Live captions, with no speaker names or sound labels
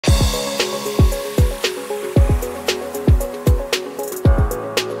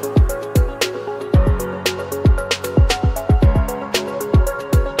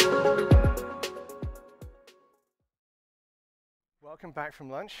welcome back from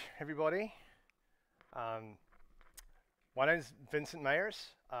lunch, everybody. Um, my name is Vincent Mayers.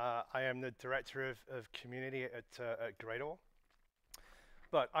 I am the Director of Community at Gradle.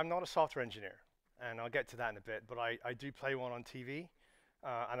 But I'm not a software engineer, and I'll get to that in a bit, but I do play one on TV,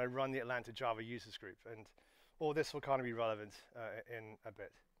 and I run the Atlanta Java Users Group, and all this will kind of be relevant in a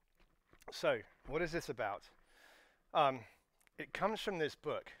bit. So, what is this about? It comes from this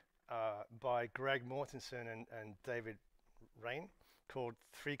book by Greg Mortensen and David Rain called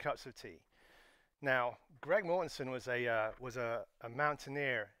 3 Cups of Tea. Now, Greg Mortensen was a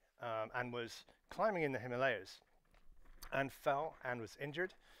mountaineer and was climbing in the Himalayas and fell and was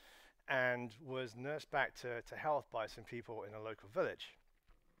injured and was nursed back to health by some people in a local village.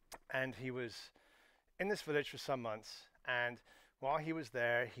 And he was in this village for some months, and while he was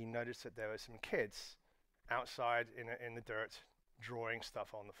there, he noticed that there were some kids outside in the dirt drawing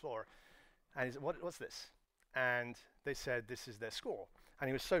stuff on the floor. And he said, what's this? And they said, this is their school. And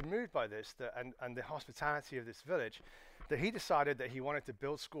he was so moved by this and the hospitality of this village that he decided that he wanted to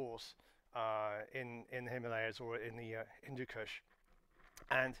build schools in the Himalayas or in the Hindu Kush.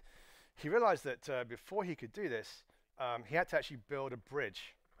 And he realized that before he could do this, he had to actually build a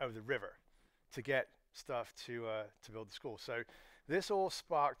bridge over the river to get stuff to build the school. So this all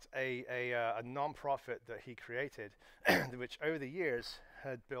sparked a non-profit that he created, which over the years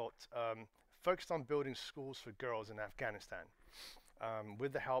had built, focused on building schools for girls in Afghanistan,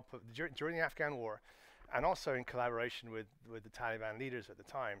 with the help of, during the Afghan war, and also in collaboration with the Taliban leaders at the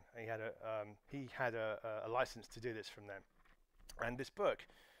time. He had a license to do this from them. And this book,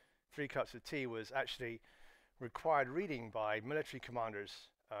 3 Cups of Tea, was actually required reading by military commanders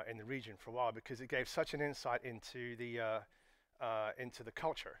in the region for a while, because it gave such an insight into the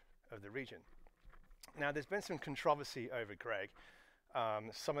culture of the region. Now, there's been some controversy over Greg,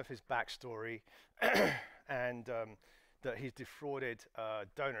 some of his backstory, and that he's defrauded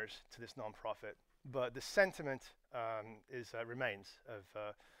donors to this nonprofit. But the sentiment remains,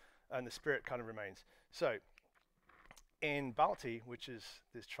 and the spirit kind of remains. So, in Balti, which is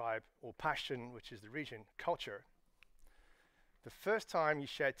this tribe, or Pashtun, which is the region, culture, the first time you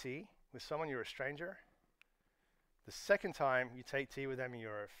share tea with someone, you're a stranger. The second time you take tea with them,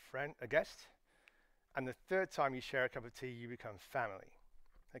 you're a friend, a guest. And the third time you share a cup of tea, you become family.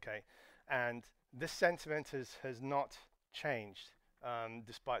 Okay, and this sentiment has not changed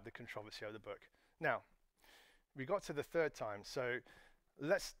despite the controversy of the book. Now, we got to the third time, so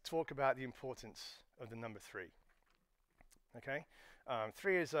let's talk about the importance of the number 3. Okay,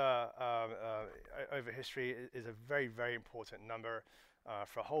 3 is over history is a very, very important number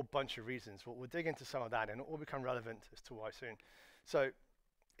for a whole bunch of reasons. We'll dig into some of that, and it will become relevant as to why soon. So,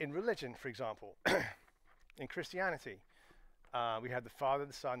 in religion, for example, in Christianity, we have the Father,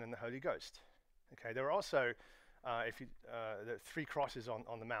 the Son, and the Holy Ghost. Okay, there are also the 3 crosses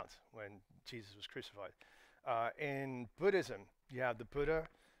on the mount when Jesus was crucified. In Buddhism, you have the Buddha,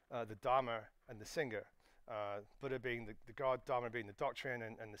 the Dharma, and the Sangha. Buddha being the God, Dharma being the doctrine,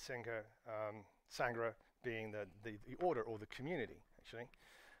 and the Sangha being the order or the community, actually.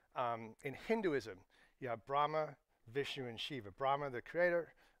 In Hinduism, you have Brahma, Vishnu, and Shiva. Brahma, the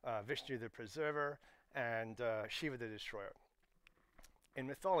creator, Vishnu, the preserver, and Shiva, the destroyer. In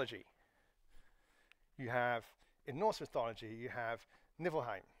mythology, in Norse mythology, you have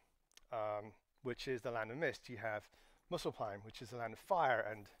Niflheim, which is the land of mist. You have Muspelheim, which is the land of fire,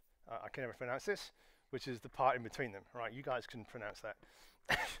 and I can never pronounce this, which is the part in between them. Right, you guys can pronounce that.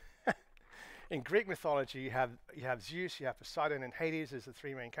 In Greek mythology, you have Zeus, you have Poseidon, and Hades as the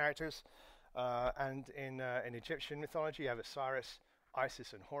 3 main characters. And in Egyptian mythology, you have Osiris,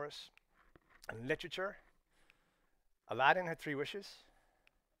 Isis, and Horus. In literature, Aladdin had 3 wishes.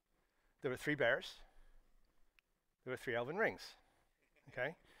 There were 3 bears. There were 3 elven rings.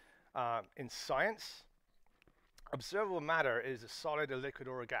 Okay. In science, observable matter is a solid, a liquid,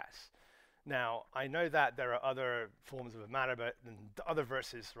 or a gas. Now, I know that there are other forms of matter, but in the other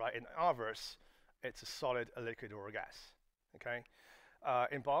verses, right, in our verse, it's a solid, a liquid, or a gas. Okay.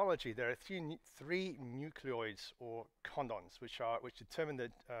 In biology, there are 3 nucleoids or codons, which determine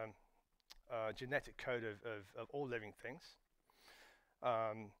the genetic code of all living things.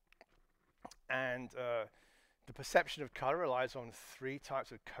 The perception of color relies on 3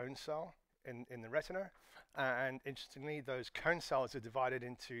 types of cone cell in the retina. And interestingly, those cone cells are divided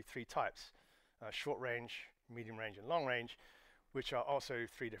into 3 types, short range, medium range, and long range, which are also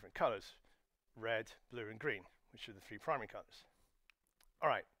 3 different colors, red, blue, and green, which are the 3 primary colors. All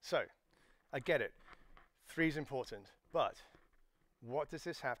right, so I get it. 3 is important, but what does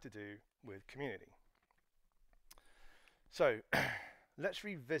this have to do with community? So let's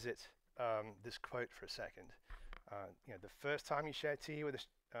revisit this quote for a second. The first time you share tea with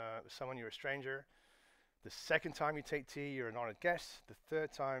someone, you're a stranger. The second time you take tea, you're an honored guest. The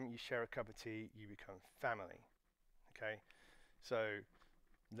third time you share a cup of tea, you become family. Okay, so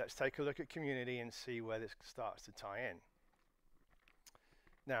let's take a look at community and see where this starts to tie in.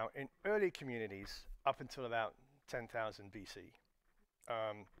 Now, in early communities, up until about 10,000 BC,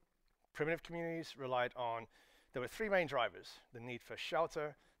 primitive communities relied on, there were three main drivers: the need for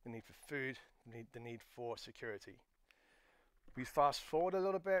shelter, the need for food, the need for security. We fast forward a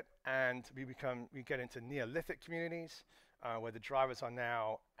little bit and we get into Neolithic communities where the drivers are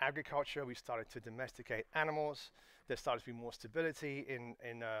now agriculture. We started to domesticate animals. There started to be more stability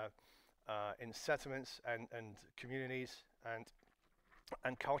in settlements and communities,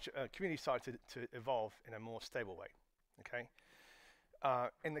 and culture. Communities started to evolve in a more stable way. Okay.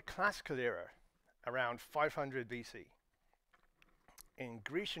 In the classical era, around 500 BC, in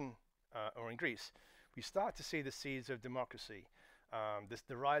Greece, we start to see the seeds of democracy,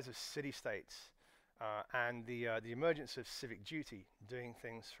 the rise of city-states, and the emergence of civic duty, doing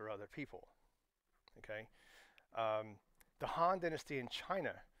things for other people. Okay, the Han Dynasty in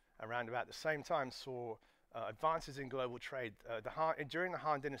China, around about the same time, saw advances in global trade. During the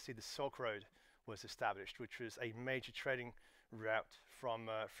Han Dynasty, the Silk Road was established, which was a major trading route from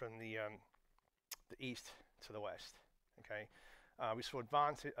the east to the west. Okay, we saw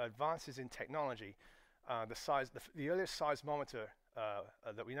advances in technology. The earliest seismometer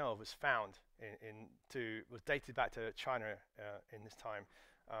that we know of was found was dated back to China in this time,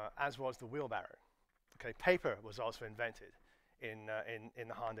 as was the wheelbarrow. Okay, paper was also invented in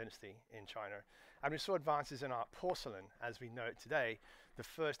the Han Dynasty in China, and we saw advances in art. Porcelain, as we know it today, the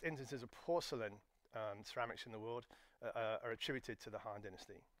first instances of porcelain ceramics in the world are attributed to the Han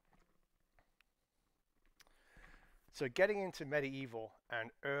Dynasty. So getting into medieval and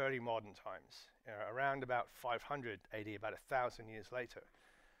early modern times, around about 500 AD, about 1,000 years later,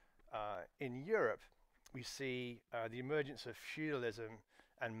 in Europe, we see the emergence of feudalism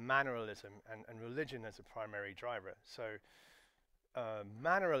and manneralism and religion as a primary driver. So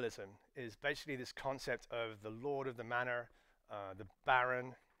manneralism is basically this concept of the lord of the manor, the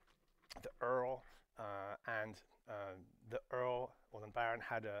baron, the earl, and the earl or the baron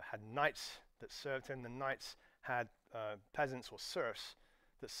had knights that served him. The knights had peasants or serfs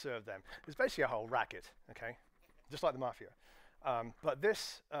that served them. It's basically a whole racket, okay, just like the mafia. But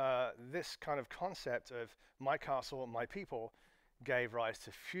this kind of concept of my castle, my people, gave rise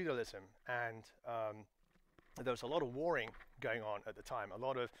to feudalism, and there was a lot of warring going on at the time, a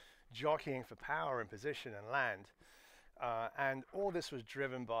lot of jockeying for power and position and land, and all this was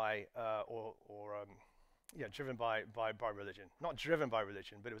driven by driven by religion. Not driven by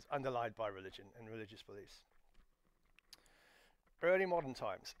religion, but it was underlined by religion and religious beliefs. Early modern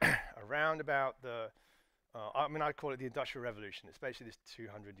times, around about I call it the Industrial Revolution. It's basically this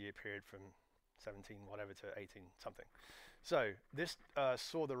 200-year period from 17 whatever to 18 something. So this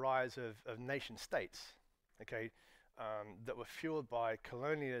saw the rise of nation states, okay, that were fueled by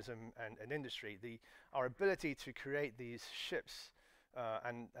colonialism and industry. Our ability to create these ships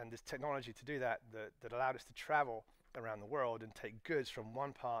and this technology to do that allowed us to travel around the world and take goods from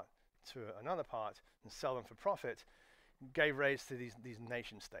one part to another part and sell them for profit, gave rise to these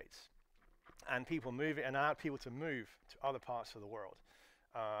nation states, and allowed people to move to other parts of the world,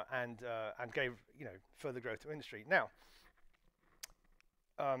 and gave further growth to industry. Now,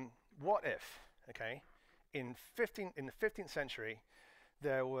 what if, okay, in the 15th century,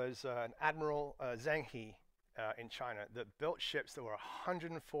 there was an Admiral Zheng He in China that built ships that were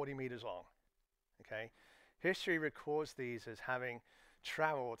 140 meters long. Okay, history records these as having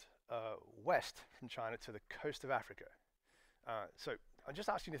traveled west from China to the coast of Africa. So I'm just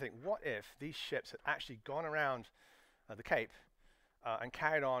asking you to think, what if these ships had actually gone around the Cape and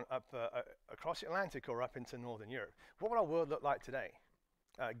carried on up across the Atlantic or up into Northern Europe? What would our world look like today?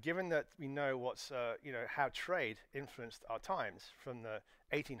 Given that we know how trade influenced our times from the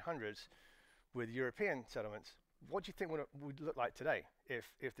 1800s with European settlements, what do you think would look like today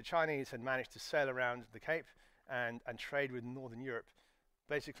if the Chinese had managed to sail around the Cape and trade with Northern Europe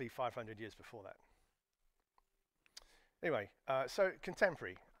basically 500 years before that? Anyway, so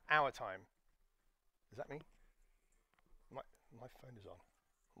contemporary, our time. Is that me? My phone is on.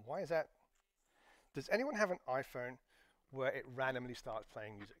 Why is that? Does anyone have an iPhone where it randomly starts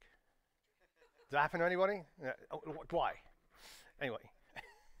playing music? Does that happen to anybody? Why? Anyway.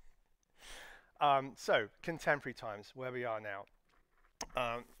 So, contemporary times, where we are now.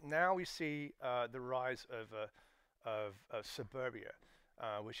 Now we see the rise of suburbia,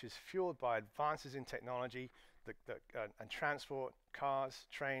 which is fueled by advances in technology and transport, cars,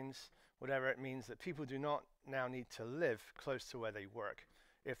 trains, whatever, it means that people do not now need to live close to where they work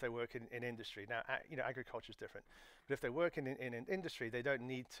if they work in industry. Now, agriculture is different, but if they work in an industry, they don't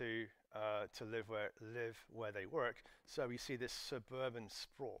need to live where they work. So we see this suburban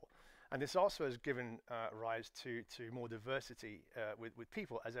sprawl. And this also has given rise to more diversity with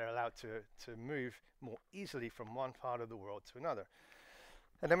people as they're allowed to move more easily from one part of the world to another.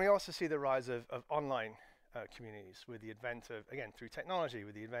 And then we also see the rise of online communities with the advent of, again, through technology,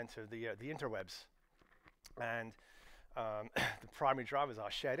 with the advent of the interwebs. And the primary drivers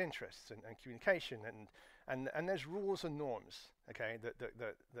are shared interests and communication, and there's rules and norms, okay,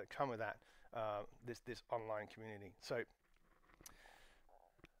 that come with that, this online community. So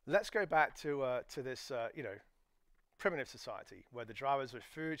let's go back to this, primitive society where the drivers were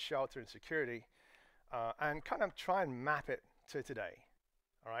food, shelter, and security, and kind of try and map it to today.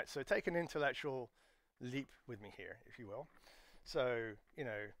 All right, so take an intellectual leap with me here, if you will. So,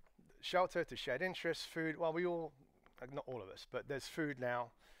 shelter to shared interests, food. Well, we all, not all of us, but there's food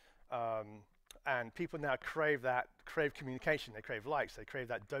now, and people now crave communication. They crave likes. They crave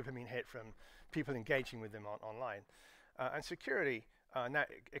that dopamine hit from people engaging with them online. And security now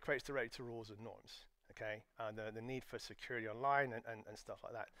equates directly to rules and norms. Okay, the need for security online and stuff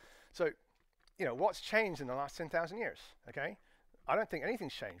like that. So, what's changed in the last 10,000 years? Okay, I don't think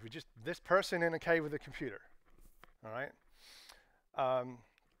anything's changed. We're just this person in a cave with a computer. All right.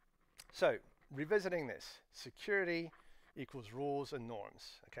 So revisiting this, security equals rules and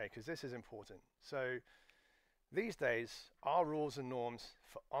norms. Okay, because this is important. So these days, our rules and norms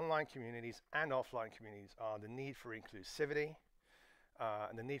for online communities and offline communities are the need for inclusivity,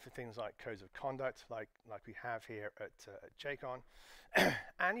 and the need for things like codes of conduct, like we have here at JCon.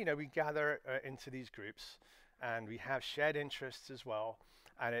 And we gather into these groups, and we have shared interests as well,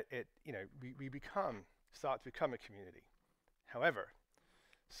 and we start to become a community. However,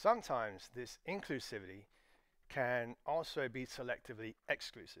 sometimes this inclusivity can also be selectively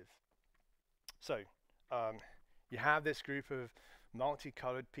exclusive. So you have this group of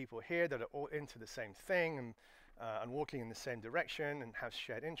multicolored people here that are all into the same thing and walking in the same direction and have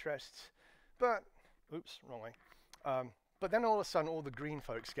shared interests, but, oops, wrong way. But then all of a sudden, all the green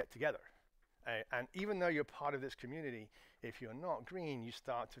folks get together. And even though you're part of this community, if you're not green, you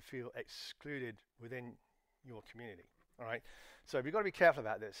start to feel excluded within your community. All right. So we've got to be careful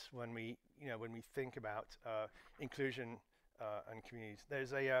about this when we think about inclusion and communities.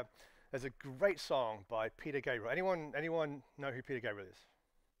 There's a great song by Peter Gabriel. Anyone know who Peter Gabriel is?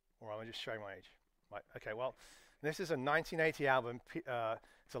 Or am I just showing my age? Right. Okay. Well, this is a 1980 album.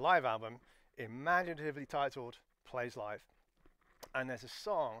 It's a live album, imaginatively titled "Plays Live," and there's a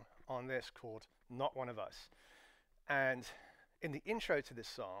song on this called "Not One of Us." And in the intro to this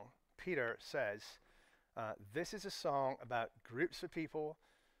song, Peter says, this is a song about groups of people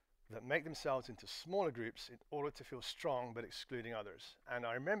that make themselves into smaller groups in order to feel strong but excluding others. And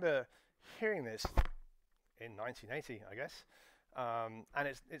I remember hearing this in 1980, I guess, and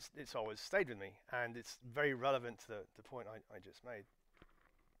it's always stayed with me, and it's very relevant to the point I just made.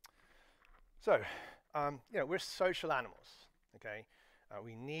 So, we're social animals, okay?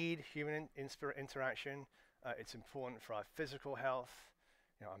 We need human interaction. It's important for our physical health,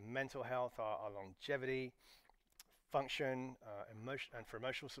 our mental health, our longevity, function, emotion, and for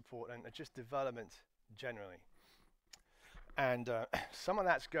emotional support, and just development generally. And some of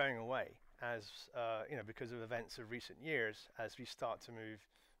that's going away as because of events of recent years, as we start to move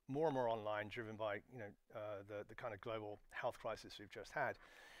more and more online, driven by the kind of global health crisis we've just had.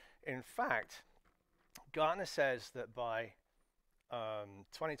 In fact, Gartner says that by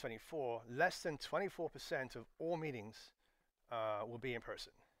 2024, less than 24% of all meetings will be in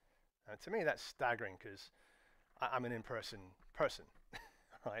person. And to me, that's staggering because I'm an in-person person,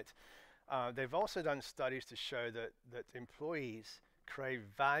 right? They've also done studies to show that employees crave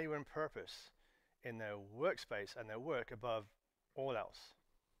value and purpose in their workspace and their work above all else.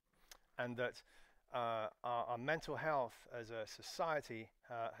 And that our mental health as a society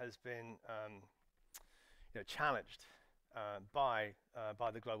has been challenged by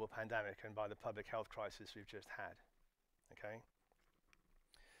the global pandemic and by the public health crisis we've just had. Okay.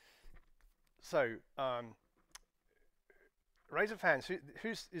 So, raise of hands.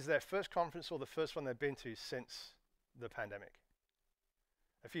 Who's is their first conference or the first one they've been to since the pandemic?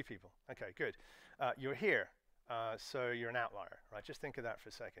 A few people. Okay, good. You're here, so you're an outlier, right? Just think of that for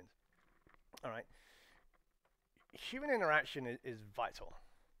a second. All right. Human interaction is vital.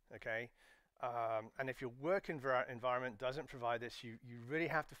 Okay. And if your work environment doesn't provide this, you really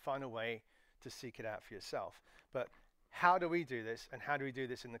have to find a way to seek it out for yourself. But how do we do this? And how do we do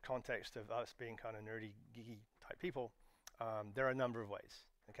this in the context of us being kind of nerdy, geeky type people? There are a number of ways,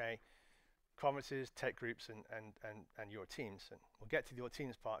 okay? conferences, tech groups, and your teams. And we'll get to your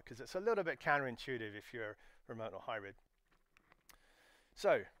teams part because it's a little bit counterintuitive if you're remote or hybrid.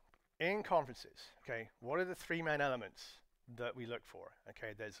 So in conferences, okay, what are the three main elements that we look for?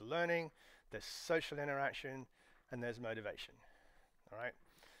 Okay, there's learning, there's social interaction, and there's motivation. All right.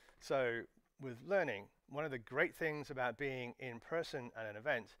 So with learning, one of the great things about being in person at an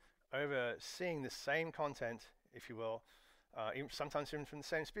event over seeing the same content, if you will, sometimes even from the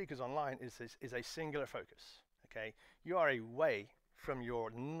same speakers online, is a singular focus. Okay, you are away from your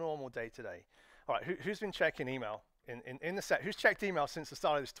normal day-to-day. All right, who's been checking email in the set? Who's checked email since the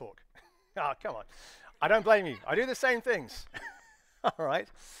start of this talk? Ah, come on. I don't blame you. I do the same things. All right.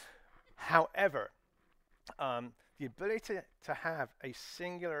 However, the ability to have a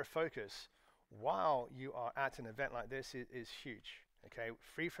singular focus while you are at an event like this is huge. Okay,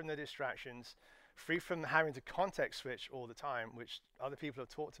 free from the distractions, free from having to context switch all the time, which other people have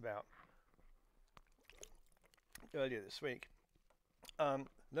talked about earlier this week.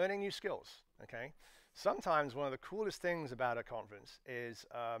 Learning new skills. Okay, sometimes one of the coolest things about a conference is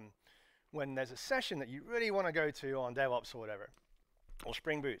when there's a session that you really want to go to on DevOps or whatever, or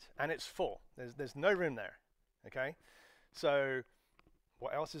Spring Boot, and it's full. There's no room there. Okay, so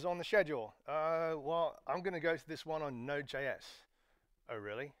what else is on the schedule? Well, I'm going to go to this one on Node.js. Oh,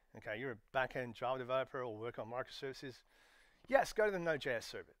 really? Okay, you're a back-end Java developer or work on microservices. Yes, go to the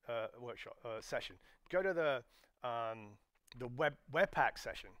Node.js workshop session. Go to the Webpack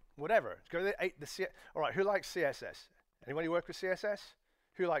session. Whatever. Go to the all right. Who likes CSS? Anybody work with CSS?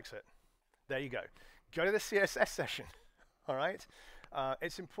 Who likes it? There you go. Go to the CSS session. All right.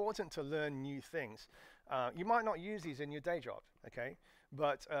 It's important to learn new things. You might not use these in your day job, okay?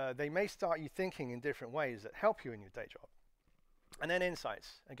 But they may start you thinking in different ways that help you in your day job. And then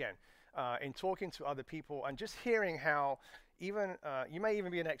insights, again, in talking to other people and just hearing how even, you may even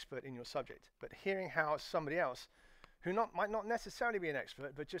be an expert in your subject, but hearing how somebody else who might not necessarily be an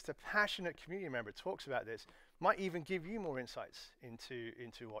expert, but just a passionate community member talks about this, might even give you more insights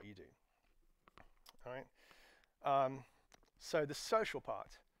into what you do. All right. So the social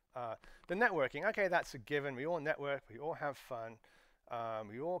part, the networking, okay, that's a given. We all network, we all have fun,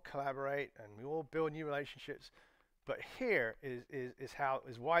 we all collaborate, and we all build new relationships. But here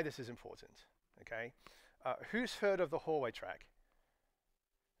is why this is important. Okay, who's heard of the hallway track?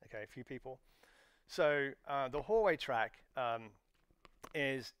 Okay, a few people. So the hallway track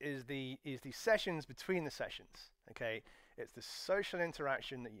is the sessions between the sessions. Okay, it's the social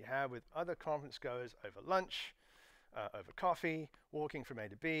interaction that you have with other conference goers over lunch, over coffee, walking from A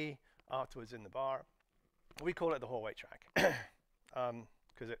to B, afterwards in the bar. We call it the hallway track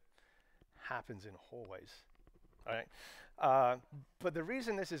because it happens in hallways. All right. But the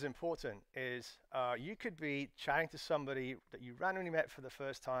reason this is important is you could be chatting to somebody that you randomly met for the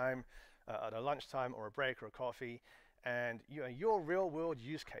first time at a lunchtime or a break or a coffee, and your real-world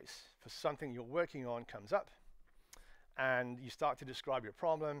use case for something you're working on comes up, and you start to describe your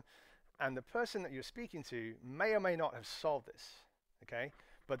problem, and the person that you're speaking to may or may not have solved this, okay?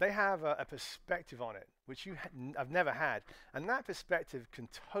 But they have a perspective on it, which you have never had. And that perspective can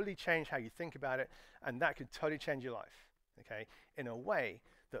totally change how you think about it, and that can totally change your life, okay? In a way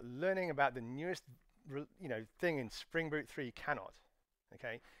that learning about the newest thing in Spring Boot 3 cannot,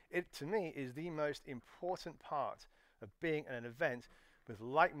 okay? It, to me, is the most important part of being at an event with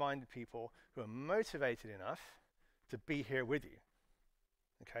like-minded people who are motivated enough to be here with you,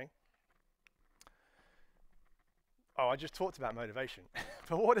 okay? Oh, I just talked about motivation,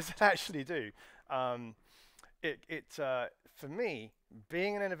 but what does it actually do? For me,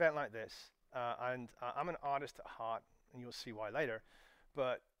 being in an event like this, and I'm an artist at heart, and you'll see why later,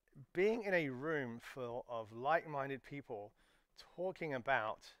 but being in a room full of like-minded people talking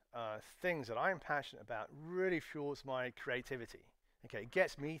about things that I'm passionate about really fuels my creativity. Okay, it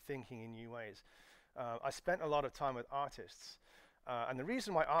gets me thinking in new ways. I spent a lot of time with artists. And the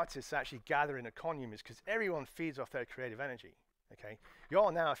reason why artists actually gather in a commune is because everyone feeds off their creative energy, okay?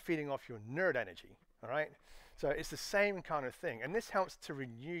 You're now feeding off your nerd energy, all right? So it's the same kind of thing. And this helps to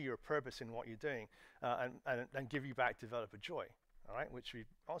renew your purpose in what you're doing and give you back developer joy, all right? Which we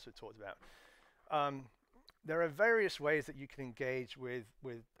also talked about. There are various ways that you can engage with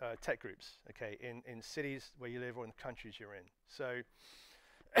tech groups, okay, in cities where you live or in the countries you're in. So,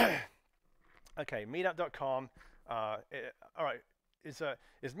 okay, meetup.com. All right, is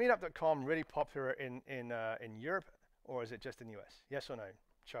meetup.com really popular in Europe, or is it just in the US? Yes or no?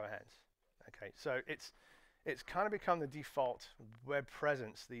 Show of hands. Okay, so it's kind of become the default web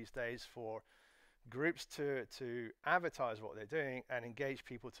presence these days for groups to advertise what they're doing and engage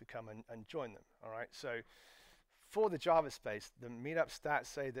people to come and join them. All right, so for the Java space, the meetup stats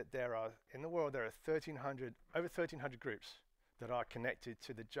say that there are, in the world, there are over 1,300 groups that are connected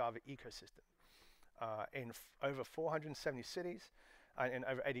to the Java ecosystem in over 470 cities and in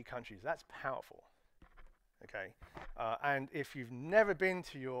over 80 countries. That's powerful, okay? And if you've never been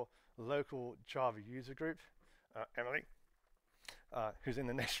to your local Java user group, Emily, who's in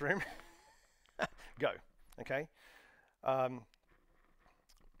the next room, go, okay? I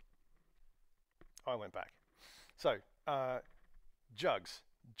went back. So, Jugs,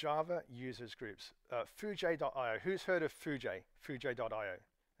 Java users groups, Fujay.io. Who's heard of Fujay? Fujay.io,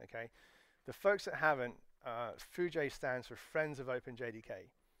 okay? The folks that haven't, Fujay stands for Friends of OpenJDK,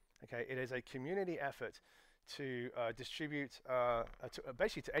 okay? It is a community effort to distribute,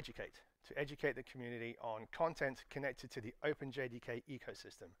 basically to educate the community on content connected to the OpenJDK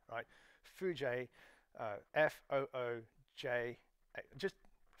ecosystem, right? Fujay, F-O-O-J, just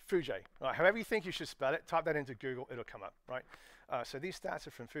Fujay, right? However you think you should spell it, type that into Google, it'll come up, right? So these stats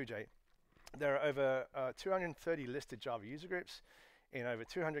are from Fujay. There are over 230 listed Java user groups in over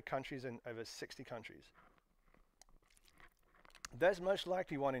 200 countries and over 60 countries. There's most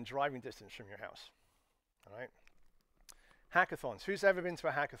likely one in driving distance from your house, all right? Hackathons, who's ever been to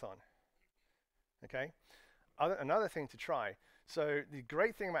a hackathon? Okay, another thing to try. So the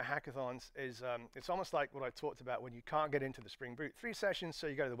great thing about hackathons is it's almost like what I talked about when you can't get into the Spring Boot 3 session, so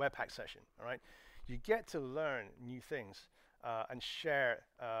you go to the Webpack session, all right? You get to learn new things and share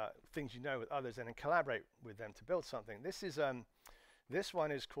things you know with others and then collaborate with them to build something. This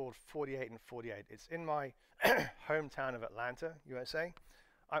one is called 48 and 48. It's in my hometown of Atlanta, USA.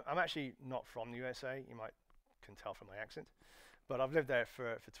 I'm actually not from the USA. You can tell from my accent, but I've lived there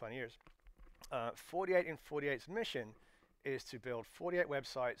for 20 years. 48 and 48's mission is to build 48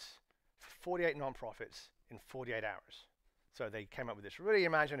 websites for 48 nonprofits in 48 hours. So they came up with this really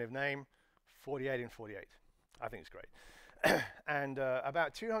imaginative name, 48 and 48. I think it's great. And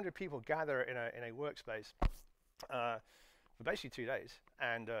about 200 people gather in a workspace for basically 2 days,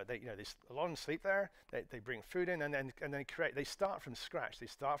 and a lot of them sleep there. They bring food in, and then they start from scratch. They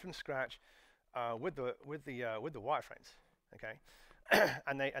start from scratch with the wireframes, okay,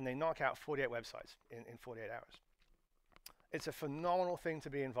 and they knock out 48 websites in 48 hours. It's a phenomenal thing to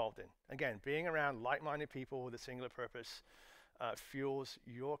be involved in. Again, being around like-minded people with a singular purpose fuels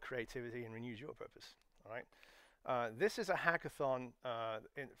your creativity and renews your purpose. All right. This is a hackathon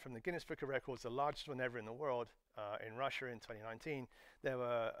from the Guinness Book of Records, the largest one ever in the world, in Russia in 2019. There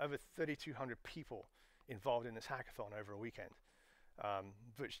were over 3,200 people involved in this hackathon over a weekend,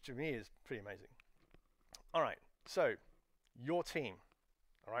 which to me is pretty amazing. All right, so your team.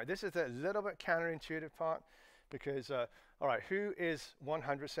 All right, this is a little bit counterintuitive part because, all right, who is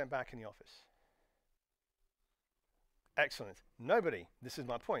 100% back in the office? Excellent. Nobody. This is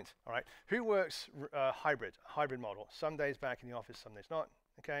my point. All right. Who works hybrid model? Some days back in the office, some days not.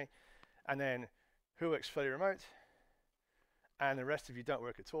 Okay. And then who works fully remote? And the rest of you don't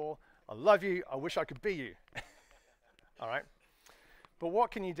work at all. I love you. I wish I could be you. All right. But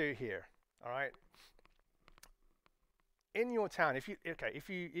what can you do here? All right. In your town, if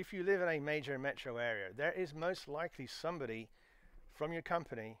you live in a major metro area, there is most likely somebody from your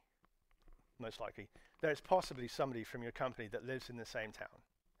company. Most likely. There's possibly somebody from your company that lives in the same town,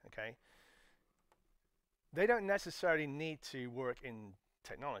 okay? They don't necessarily need to work in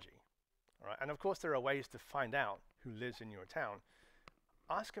technology, all right? And of course, there are ways to find out who lives in your town.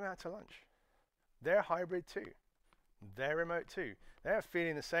 Ask them out to lunch. They're hybrid too. They're remote too. They're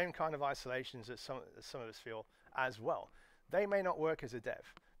feeling the same kind of isolations that some of us feel as well. They may not work as a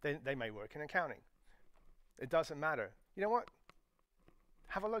dev. They may work in accounting. It doesn't matter. You know what?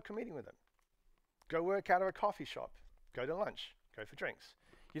 Have a local meeting with them. Go work out of a coffee shop, go to lunch, go for drinks.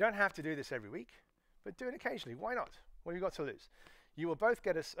 You don't have to do this every week, but do it occasionally. Why not? What have you got to lose? You will both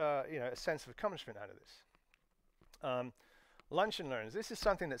get a sense of accomplishment out of this. Lunch and learns. This is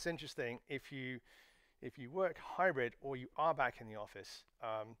something that's interesting if you work hybrid or you are back in the office,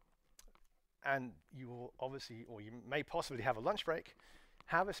 and you will obviously, or you may possibly have a lunch break,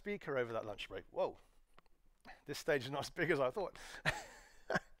 have a speaker over that lunch break. Whoa, this stage is not as big as I thought.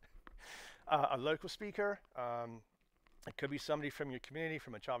 A local speaker, it could be somebody from your community,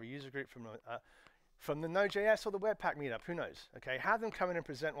 from a Java user group, from the Node.js or the Webpack meetup, who knows? Okay, have them come in and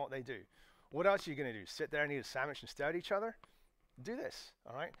present what they do. What else are you going to do? Sit there and eat a sandwich and stare at each other? Do this,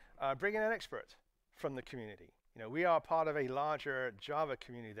 all right? Bring in an expert from the community. You know, we are part of a larger Java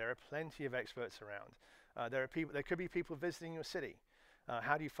community. There are plenty of experts around. There could be people visiting your city.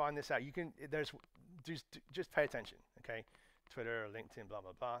 How do you find this out? Just pay attention, okay? Twitter, LinkedIn, blah,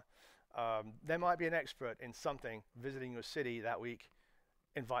 blah, blah. There might be an expert in something visiting your city that week.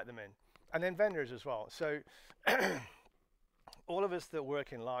 Invite them in. And then vendors as well. So all of us that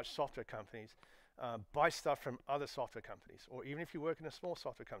work in large software companies buy stuff from other software companies, or even if you work in a small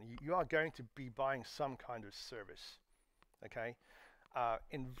software company, you are going to be buying some kind of service, okay?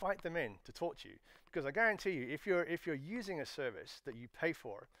 Invite them in to talk to you, because I guarantee you, if you're using a service that you pay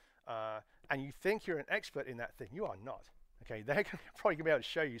for, and you think you're an expert in that thing, you are not. Okay, they're probably gonna be able to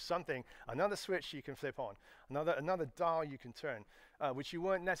show you something, another switch you can flip on, another dial you can turn, which you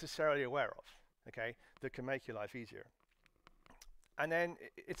weren't necessarily aware of. Okay, that can make your life easier. And then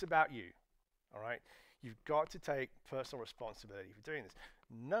it's about you. All right, you've got to take personal responsibility for doing this.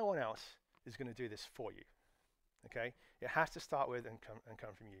 No one else is going to do this for you. Okay, it has to start with and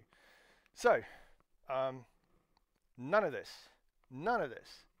come from you. So none of this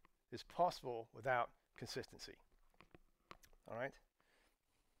is possible without consistency. All right.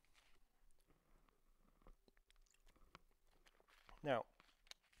 Now,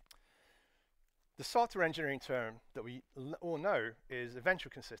 the software engineering term that we all know is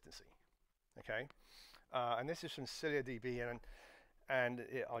eventual consistency. Okay, and this is from CiliaDB, and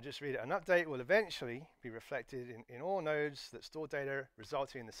I'll just read it. An update will eventually be reflected in all nodes that store data,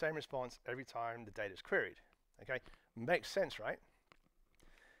 resulting in the same response every time the data is queried. Okay, makes sense, right?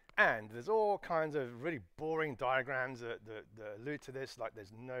 And there's all kinds of really boring diagrams that allude to this, like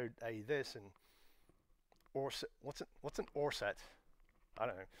there's node A this and ORSET. What's an ORSET? I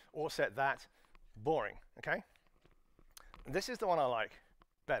don't know. ORSET that. Boring. Okay. This is the one I like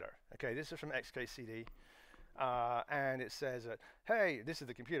better. Okay, this is from XKCD, and it says, "Hey, this is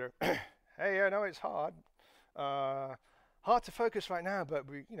the computer. Hey, I know it's hard to focus right now, but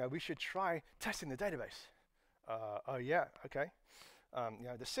we should try testing the database." Oh yeah, okay.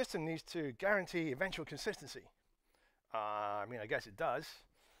 The system needs to guarantee eventual consistency. I mean, I guess it does.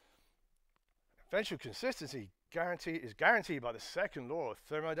 Eventual consistency is guaranteed by the second law of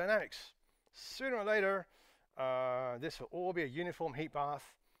thermodynamics. Sooner or later, this will all be a uniform heat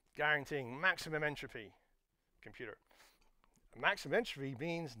bath, guaranteeing maximum entropy. Computer. Maximum entropy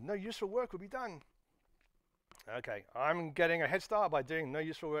means no useful work will be done. Okay, I'm getting a head start by doing no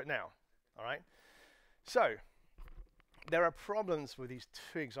useful work now. All right. So there are problems with these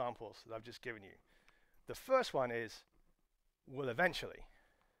two examples that I've just given you. The first one is will eventually.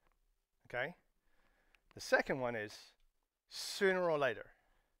 Okay. The second one is sooner or later.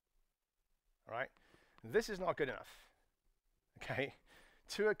 All right. This is not good enough. Okay.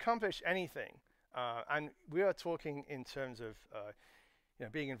 To accomplish anything, and we are talking in terms of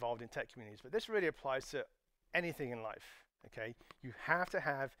being involved in tech communities, but this really applies to anything in life. Okay. You have to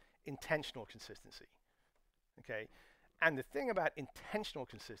have intentional consistency. Okay. And the thing about intentional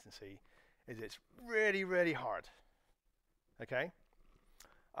consistency is it's really, really hard. Okay.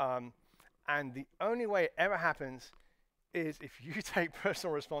 And the only way it ever happens is if you take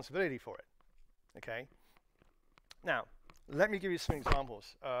personal responsibility for it. Okay. Now, let me give you some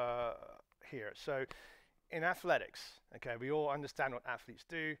examples here. So, in athletics, okay, we all understand what athletes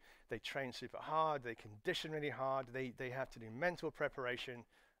do. They train super hard. They condition really hard. They have to do mental preparation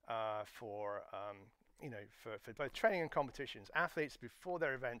for both training and competitions. Athletes, before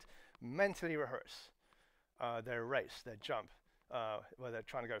their event, mentally rehearse their race, their jump, whether they're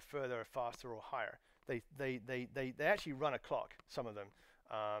trying to go further or faster or higher. They actually run a clock, some of them,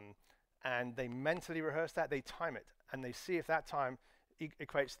 and they mentally rehearse that. They time it, and they see if that time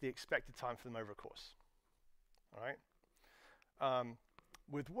equates to the expected time for them over a course. All right.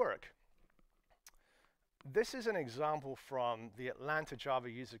 With work, this is an example from the Atlanta Java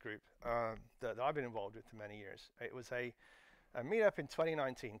user group that I've been involved with for many years. It was a meetup in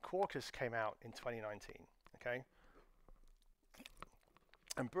 2019. Quarkus came out in 2019. Okay.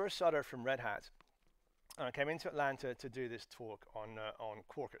 And Bruce Sutter from Red Hat came into Atlanta to do this talk on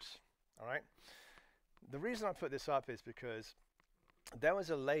Quarkus. All right. The reason I put this up is because there was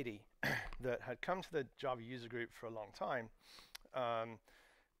a lady that had come to the Java user group for a long time,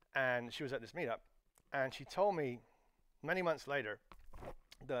 and she was at this meetup, and she told me many months later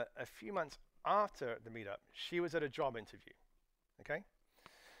that a few months after the meetup, she was at a job interview. Okay.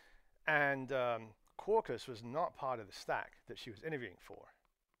 And Quarkus was not part of the stack that she was interviewing for.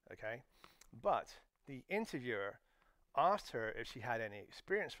 Okay. But the interviewer asked her if she had any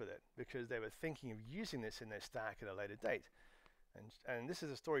experience with it, because they were thinking of using this in their stack at a later date. And this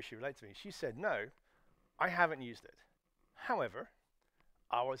is a story she related to me. She said, "No, I haven't used it. However,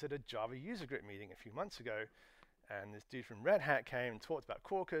 I was at a Java user group meeting a few months ago, and this dude from Red Hat came and talked about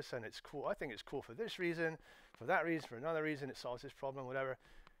Quarkus, and it's cool. I think it's cool for this reason, for that reason, for another reason. It solves this problem, whatever."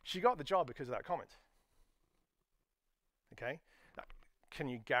 She got the job because of that comment. Okay? Now, can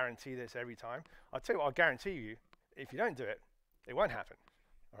you guarantee this every time? I'll tell you what, I'll guarantee you, if you don't do it, it won't happen.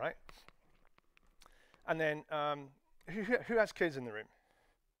 All right? And then, who has kids in the room?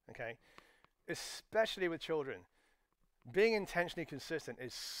 Okay, especially with children, being intentionally consistent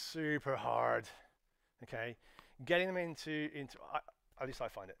is super hard. Okay, getting them into at least I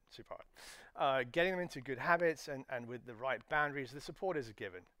find it super hard. Getting them into good habits and with the right boundaries, the support is a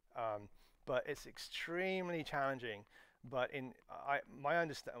given, but it's extremely challenging. But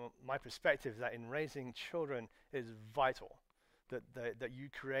my perspective is that in raising children is vital that you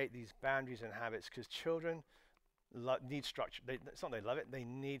create these boundaries and habits, because children need structure. It's not they love it, they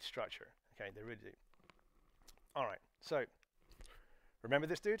need structure. Okay, they really do. All right, so remember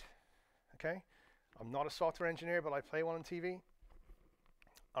this dude? Okay, I'm not a software engineer, but I play one on TV.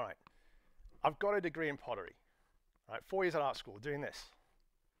 All right, I've got a degree in pottery. All right, 4 years at art school doing this.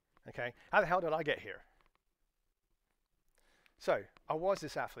 Okay, how the hell did I get here? So I was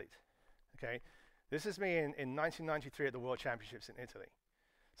this athlete. Okay, this is me in 1993 at the World Championships in Italy.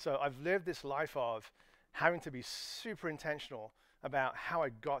 So I've lived this life of having to be super intentional about how I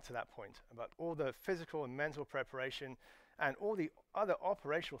got to that point, about all the physical and mental preparation and all the other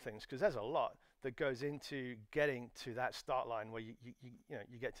operational things, because there's a lot that goes into getting to that start line where you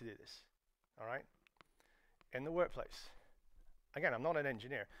get to do this. All right? In the workplace. Again, I'm not an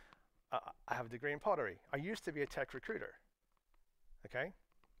engineer. I have a degree in pottery. I used to be a tech recruiter. Okay?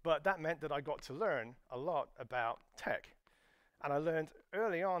 But that meant that I got to learn a lot about tech. And I learned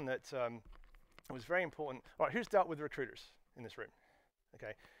early on that it was very important. All right, who's dealt with recruiters in this room?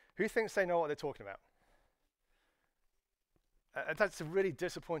 Okay, who thinks they know what they're talking about? That's a really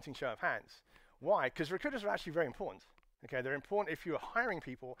disappointing show of hands. Why? Because recruiters are actually very important. Okay, they're important if you're hiring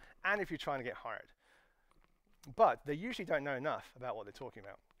people and if you're trying to get hired. But they usually don't know enough about what they're talking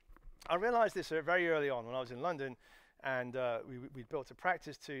about. I realized this very early on when I was in London, and we built a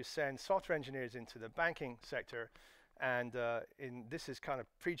practice to send software engineers into the banking sector. And this is kind of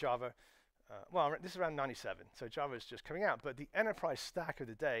pre-Java. Well, this is around 97, so Java is just coming out. But the enterprise stack of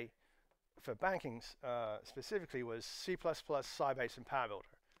the day for banking specifically was C++, Sybase, and PowerBuilder.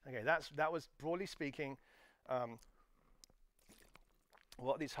 Okay, that was broadly speaking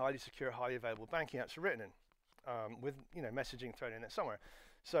what these highly secure, highly available banking apps are written in, with messaging thrown in there somewhere.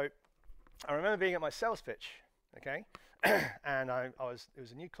 So I remember being at my sales pitch, okay, and it was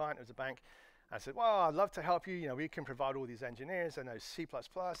a new client, it was a bank. I said, well, I'd love to help you. We can provide all these engineers. They know C++,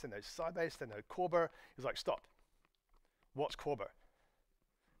 they know Sybase, they know Corber. He was like, stop. What's Corber?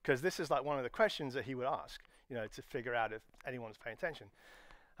 Because this is like one of the questions that he would ask, to figure out if anyone's paying attention.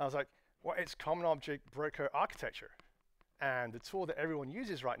 I was like, well, it's common object broker architecture. And the tool that everyone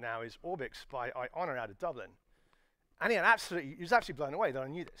uses right now is Orbix by iHonor out of Dublin. And he was absolutely blown away that I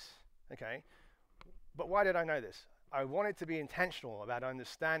knew this, okay? But why did I know this? I wanted to be intentional about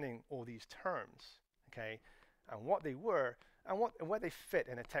understanding all these terms, okay, and what they were, and where they fit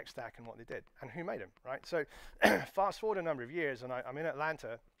in a tech stack and what they did, and who made them, right? So fast forward a number of years, and I'm in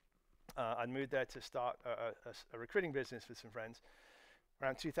Atlanta. I moved there to start a recruiting business with some friends.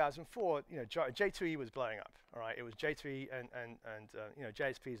 Around 2004, J2E was blowing up, all right? It was J2E and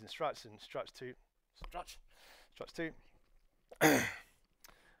JSPs and Struts and Struts 2.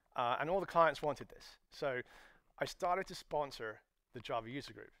 And all the clients wanted this. So I started to sponsor the Java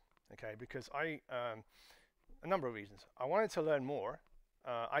user group, okay, because a number of reasons. I wanted to learn more.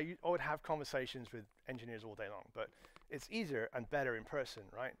 I would have conversations with engineers all day long, but it's easier and better in person,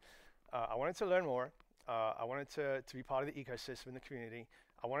 right? I wanted to learn more. I wanted to be part of the ecosystem in the community.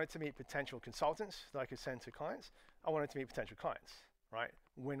 I wanted to meet potential consultants that I could send to clients. I wanted to meet potential clients, right?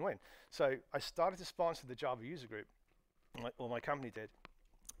 Win-win. So I started to sponsor the Java user group, or my company did,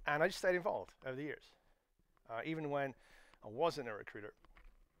 and I just stayed involved over the years. Even when I wasn't a recruiter.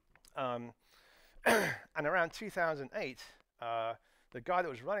 And around 2008, the guy that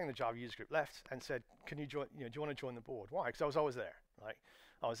was running the Java user group left and said, "Can you join? Do you want to join the board?" Why? Because I was always there. Like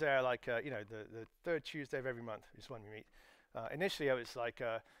I was there, like the third Tuesday of every month is when we meet. Initially, I was like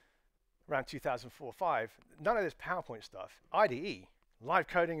around 2004-05. None of this PowerPoint stuff. IDE, live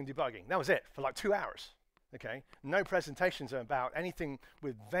coding and debugging. That was it for like 2 hours. Okay, no presentations about anything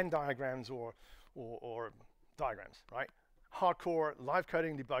with Venn diagrams or diagrams, right? Hardcore live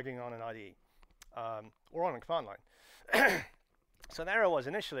coding, debugging on an IDE, or on a command line. So there I was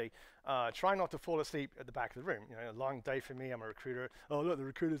initially, trying not to fall asleep at the back of the room. A long day for me, I'm a recruiter. Oh, look, the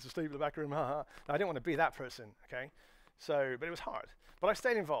recruiter's asleep at the back of the room, haha. I didn't want to be that person, okay? So, but it was hard. But I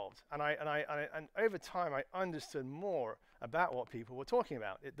stayed involved, and over time, I understood more about what people were talking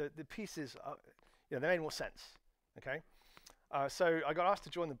about. The pieces, they made more sense, okay? So I got asked to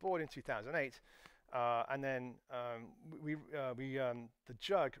join the board in 2008. And then the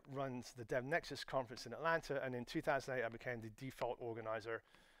JUG runs the Dev Nexus conference in Atlanta, and in 2008 I became the default organizer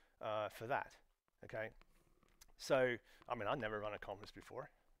for that. okay? So, I mean, I've never run a conference before.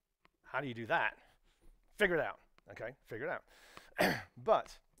 How do you do that? Figure it out, okay? Figure it out.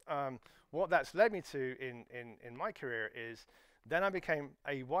 But what that's led me to in my career is then I became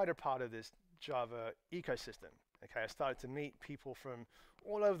a wider part of this Java ecosystem, okay? I started to meet people from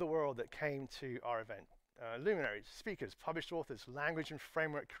all over the world that came to our event. Luminaries, speakers, published authors, language and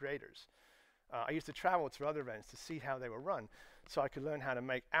framework creators. I used to travel to other events to see how they were run so I could learn how to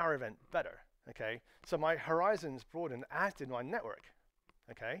make our event better, okay? So my horizons broadened, as did my network,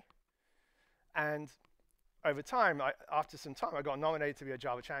 okay? And over time, after some time, I got nominated to be a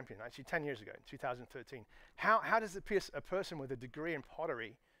Java champion, actually 10 years ago, in 2013. How does a person with a degree in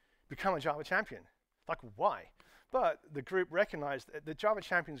pottery become a Java champion? Like, why? But the group recognized that the Java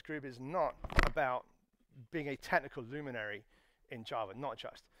champions group is not about being a technical luminary in Java, not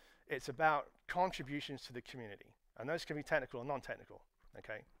just. It's about contributions to the community. And those can be technical or non-technical,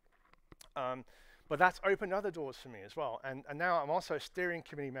 okay? But that's opened other doors for me as well. And now I'm also a steering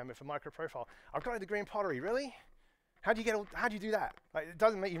committee member for MicroProfile. I've got a degree in pottery, really? How do you do that? Like, it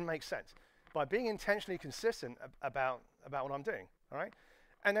doesn't even make sense. By being intentionally consistent about what I'm doing, all right?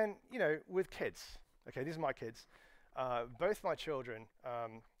 And then, you know, with kids, okay, these are my kids. Both my children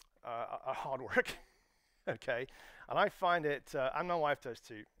are hard work, okay? And I find it, and my wife does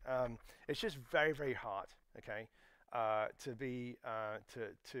too, it's just very, very hard, okay,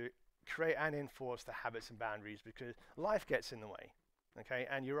 to create and enforce the habits and boundaries because life gets in the way, okay?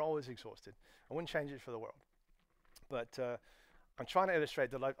 And you're always exhausted. I wouldn't change it for the world. But I'm trying to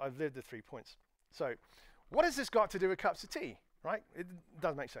illustrate that I've lived the 3 points. So what has this got to do with cups of tea, right? It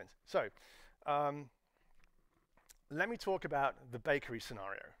doesn't make sense. So let me talk about the bakery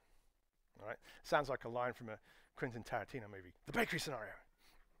scenario, all right? Sounds like a line from a Quentin Tarantino movie. The bakery scenario.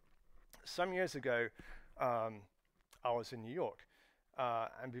 Some years ago, I was in New York.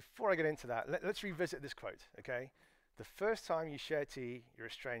 And before I get into that, let's revisit this quote, okay? The first time you share tea, you're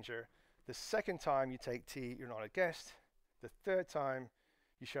a stranger. The second time you take tea, you're not a guest. The third time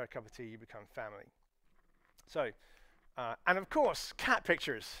you share a cup of tea, you become family. So, and of course, cat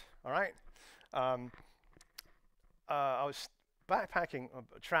pictures, all right? I was backpacking,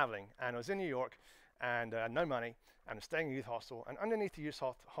 traveling, and I was in New York, and no money, and I was staying in a youth hostel, and underneath the youth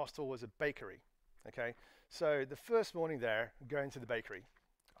hostel was a bakery, okay? So the first morning there, going to the bakery,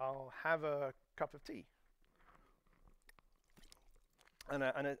 I'll have a cup of tea and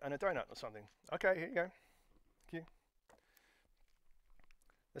a donut or something. Okay, here you go. Thank you.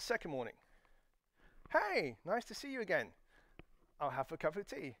 The second morning, hey, nice to see you again. I'll have a cup of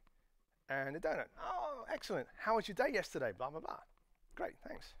tea and a donut. Oh, excellent. How was your day yesterday? Blah, blah, blah. Great,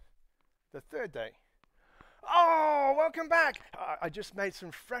 thanks. The third day, oh, welcome back. I just made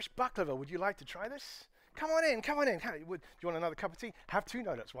some fresh baklava. Would you like to try this? Come on in, come on in. Do you want another cup of tea? Have 2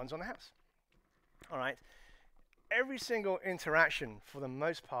 donuts, one's on the house. All right. Every single interaction, for the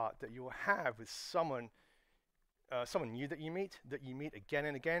most part, that you will have with someone new that you meet again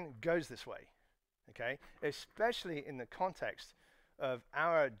and again, goes this way, okay? Especially in the context of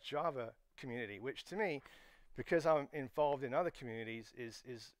our Java community, which to me, because I'm involved in other communities,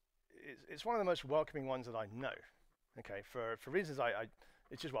 is one of the most welcoming ones that I know, okay? For reasons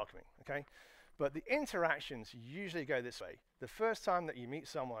it's just welcoming, okay? But the interactions usually go this way. The first time that you meet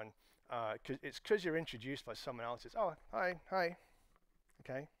someone, it's because you're introduced by someone else. It's, oh, hi,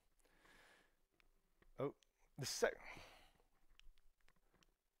 okay. Oh,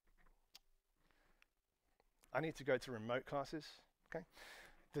 I need to go to remote classes, okay.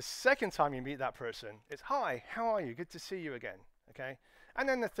 The second time you meet that person, it's, hi, how are you? Good to see you again, okay. And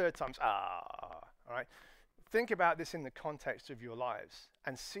then the third time's, all right. Think about this in the context of your lives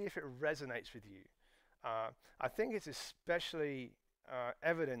and see if it resonates with you. I think it's especially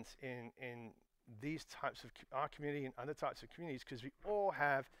evident in these types of our community and other types of communities because we all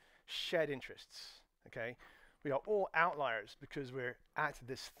have shared interests, okay? We are all outliers because we're at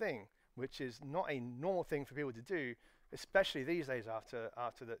this thing, which is not a normal thing for people to do, especially these days after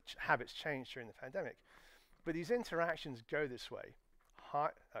the habits changed during the pandemic. But these interactions go this way.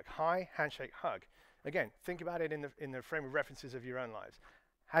 Hi, handshake, hug. Again, think about it in the frame of references of your own lives.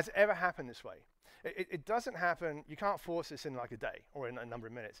 Has it ever happened this way? It doesn't happen, you can't force this in like a day or in a number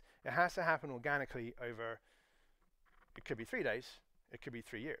of minutes. It has to happen organically over, it could be 3 days, it could be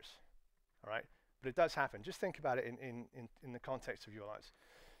 3 years, all right? But it does happen. Just think about it in the context of your lives.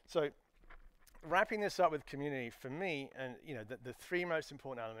 So wrapping this up with community, for me, and you know, the 3 most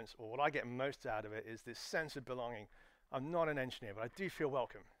important elements, or what I get most out of it, is this sense of belonging. I'm not an engineer, but I do feel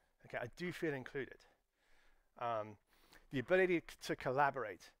welcome. Okay, I do feel included. The ability to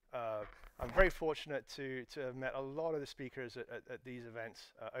collaborate. I'm very fortunate to have met a lot of the speakers at these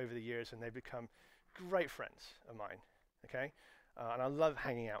events over the years, and they've become great friends of mine, okay? And I love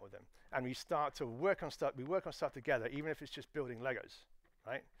hanging out with them. And we start to work on stuff, we work on stuff together, even if it's just building Legos,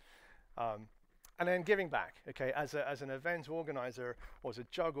 right? And then giving back, okay? As an event organizer, or as a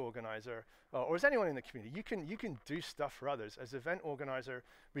jug organizer, or as anyone in the community, you can do stuff for others. As event organizer,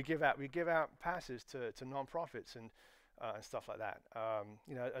 we give out passes to nonprofits and stuff like that.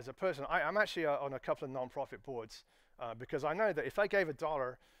 You know, as a person, I'm actually on a couple of nonprofit boards because I know that if I gave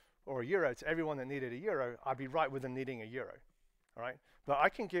 $1 or €1 to everyone that needed €1, I'd be right with them needing €1, all right? But I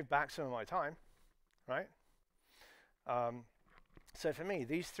can give back some of my time, right? So for me,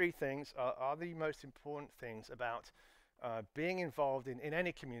 these three things are the most important things about being involved in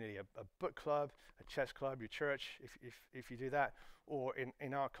any community, a book club, a chess club, your church, if you do that, or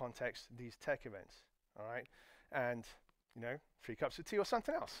in our context, these tech events, all right? And, you know, 3 cups of tea or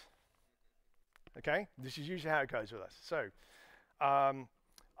something else, okay? This is usually how it goes with us. So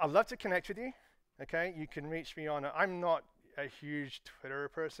I'd love to connect with you, okay? You can reach me on, I'm not a huge Twitter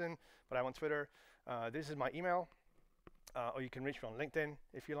person, but I'm on Twitter. This is my email. Or you can reach me on LinkedIn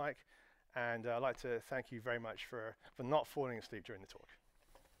if you like. And I'd like to thank you very much for not falling asleep during the talk.